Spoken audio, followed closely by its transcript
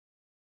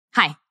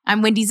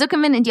I'm Wendy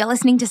Zuckerman and you're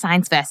listening to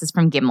Science Versus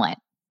from Gimlet.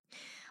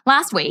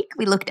 Last week,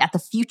 we looked at the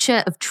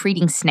future of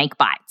treating snake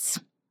bites.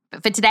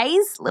 But for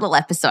today's little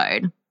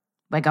episode,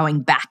 we're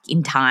going back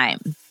in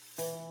time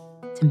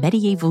to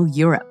medieval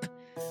Europe,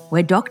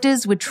 where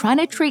doctors were trying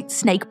to treat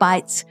snake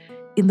bites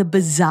in the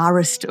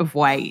bizarrest of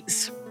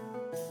ways.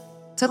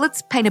 So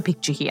let's paint a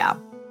picture here.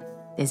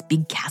 There's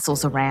big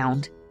castles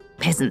around,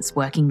 peasants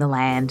working the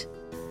land,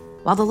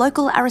 while the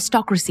local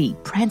aristocracy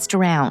pranced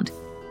around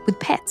with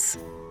pets,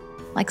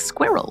 like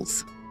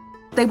squirrels.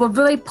 They were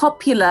very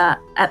popular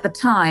at the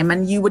time,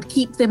 and you would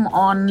keep them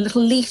on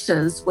little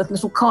leashes with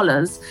little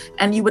collars,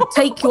 and you would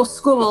take your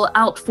squirrel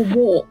out for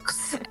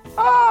walks.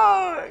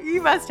 Oh, you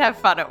must have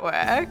fun at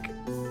work.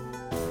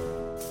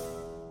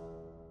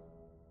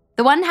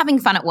 The one having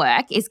fun at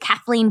work is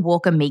Kathleen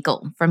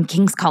Walker-Meikle from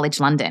King's College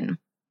London.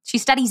 She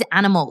studies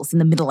animals in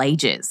the Middle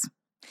Ages.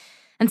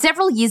 And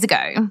several years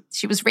ago,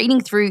 she was reading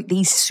through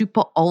these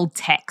super old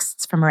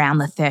texts from around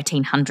the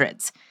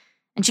 1300s.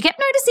 And she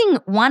kept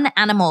noticing one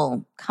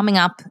animal coming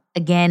up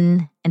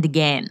again and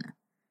again.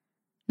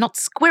 Not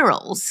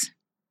squirrels,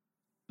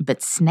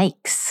 but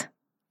snakes.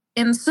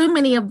 In so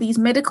many of these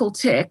medical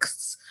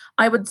texts,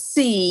 I would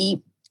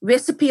see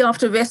recipe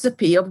after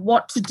recipe of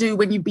what to do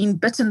when you've been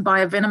bitten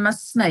by a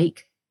venomous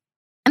snake.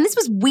 And this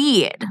was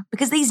weird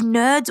because these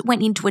nerds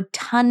went into a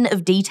ton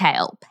of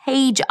detail,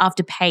 page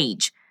after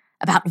page,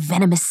 about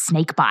venomous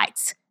snake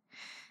bites.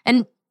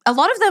 And a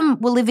lot of them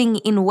were living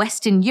in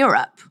Western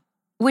Europe,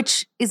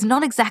 which is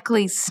not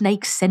exactly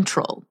snake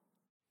central.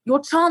 Your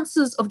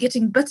chances of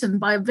getting bitten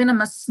by a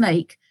venomous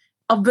snake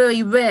are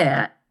very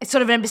rare. It's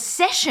sort of an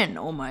obsession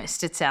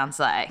almost, it sounds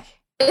like.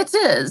 It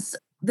is.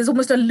 There's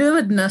almost a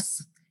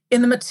luridness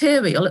in the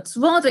material. It's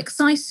rather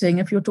exciting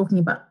if you're talking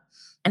about,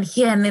 and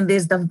here and then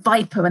there's the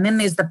viper and then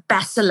there's the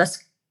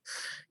basilisk.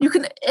 You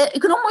can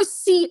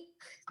almost see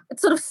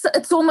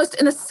it's almost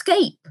an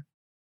escape.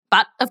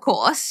 But, of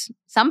course,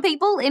 some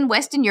people in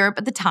Western Europe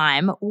at the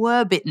time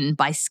were bitten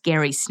by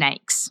scary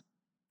snakes.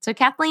 So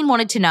Kathleen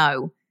wanted to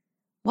know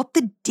what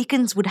the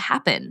dickens would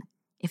happen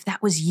if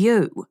that was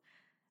you.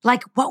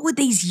 Like, what would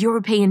these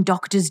European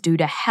doctors do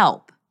to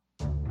help?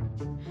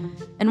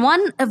 And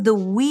one of the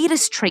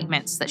weirdest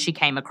treatments that she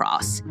came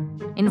across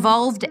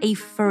involved a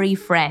furry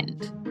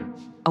friend,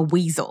 a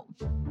weasel.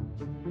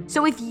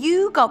 So if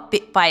you got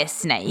bit by a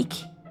snake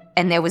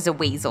and there was a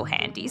weasel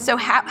handy, so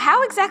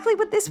how exactly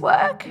would this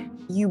work?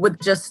 You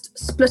would just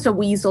split a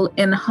weasel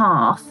in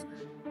half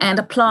and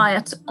apply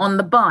it on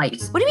the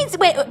bite. What do you mean,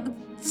 wait,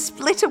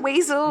 split a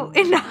weasel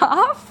in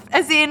half?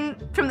 As in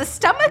from the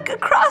stomach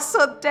across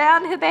or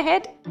down the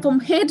head?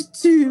 From head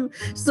to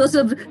sort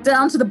of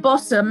down to the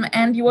bottom,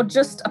 and you're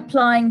just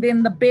applying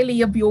then the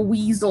belly of your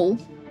weasel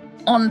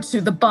onto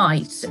the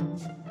bite.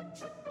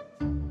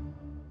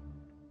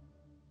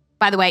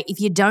 By the way, if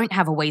you don't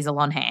have a weasel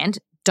on hand,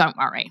 don't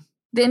worry.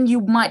 Then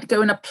you might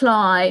go and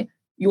apply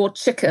your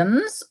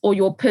chickens or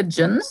your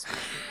pigeons.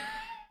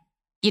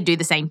 You do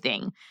the same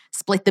thing.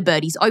 Split the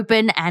birdies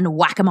open and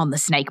whack them on the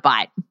snake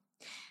bite.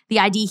 The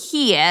idea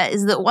here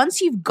is that once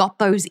you've got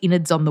those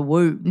innards on the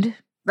wound,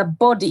 the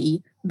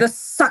body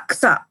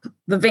sucks up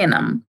the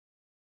venom.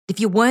 If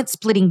you weren't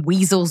splitting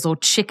weasels or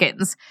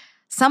chickens,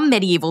 some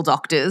medieval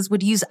doctors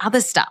would use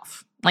other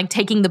stuff, like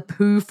taking the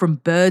poo from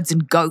birds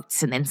and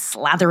goats and then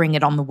slathering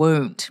it on the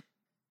wound.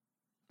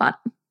 But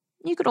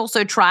you could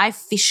also try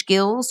fish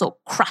gills or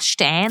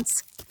crushed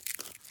ants,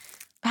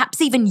 perhaps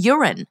even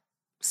urine,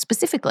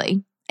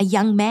 specifically a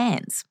young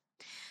man's.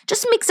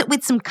 Just mix it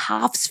with some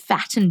calf's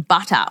fat and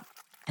butter,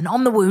 and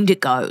on the wound it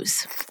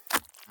goes.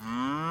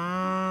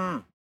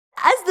 As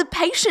the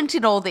patient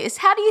in all this,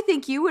 how do you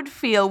think you would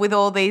feel with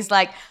all these,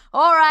 like,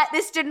 all right,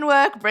 this didn't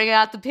work, bring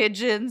out the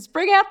pigeons,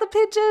 bring out the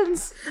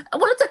pigeons?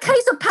 Well, it's a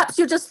case of perhaps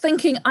you're just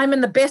thinking, I'm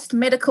in the best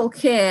medical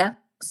care,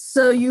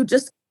 so you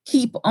just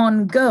keep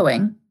on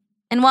going.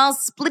 And while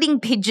splitting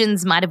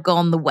pigeons might have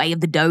gone the way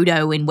of the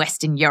dodo in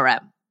Western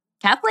Europe,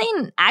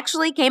 Kathleen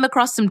actually came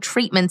across some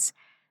treatments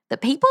that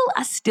people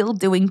are still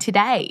doing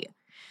today,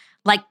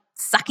 like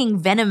sucking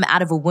venom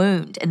out of a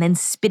wound and then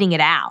spitting it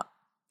out.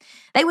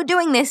 They were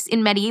doing this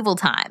in medieval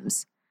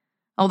times,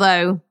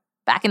 although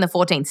back in the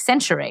 14th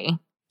century,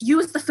 you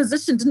as the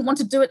physician didn't want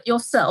to do it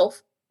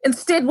yourself.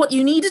 Instead, what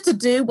you needed to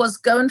do was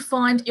go and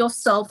find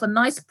yourself a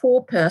nice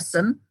poor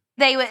person.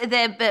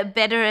 They're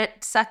better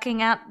at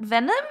sucking out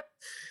venom?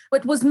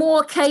 It was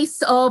more a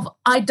case of,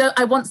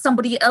 I want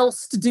somebody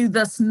else to do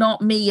this,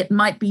 not me. It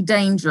might be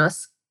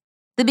dangerous.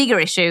 The bigger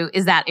issue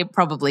is that it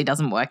probably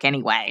doesn't work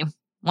anyway.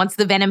 Once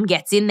the venom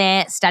gets in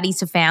there,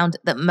 studies have found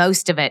that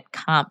most of it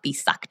can't be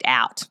sucked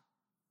out.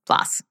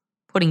 Plus,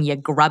 putting your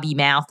grubby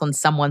mouth on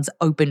someone's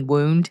open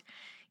wound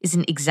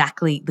isn't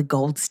exactly the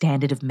gold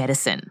standard of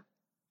medicine.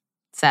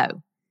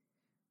 So,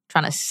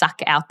 trying to suck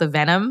out the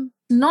venom?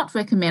 Not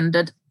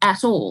recommended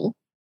at all.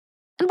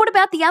 And what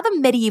about the other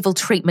medieval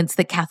treatments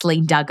that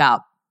Kathleen dug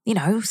up? You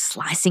know,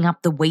 slicing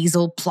up the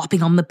weasel,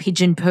 plopping on the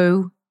pigeon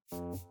poo.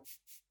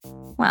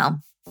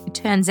 Well, it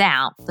turns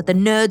out that the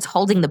nerds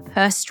holding the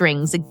purse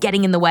strings are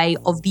getting in the way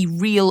of the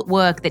real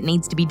work that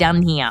needs to be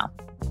done here.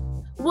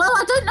 Well,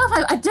 I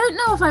don't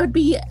know if I would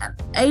be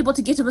able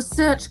to get a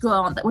research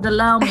grant that would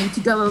allow me to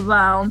go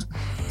around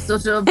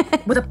sort of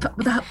with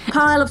a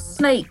pile of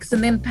snakes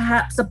and then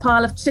perhaps a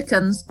pile of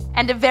chickens.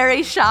 And a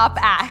very sharp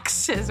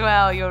axe as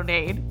well you'll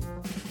need.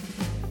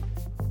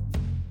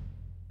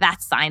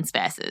 That's Science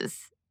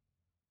Versus.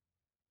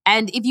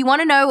 And if you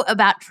want to know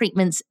about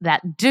treatments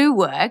that do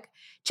work,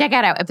 check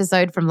out our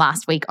episode from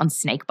last week on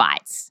snake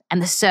bites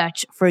and the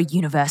search for a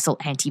universal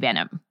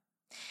antivenom.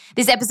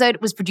 This episode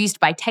was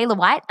produced by Taylor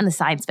White and the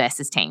Science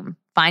Versus team.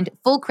 Find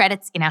full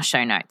credits in our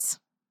show notes.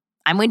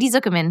 I'm Wendy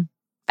Zuckerman.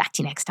 Back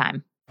to you next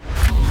time.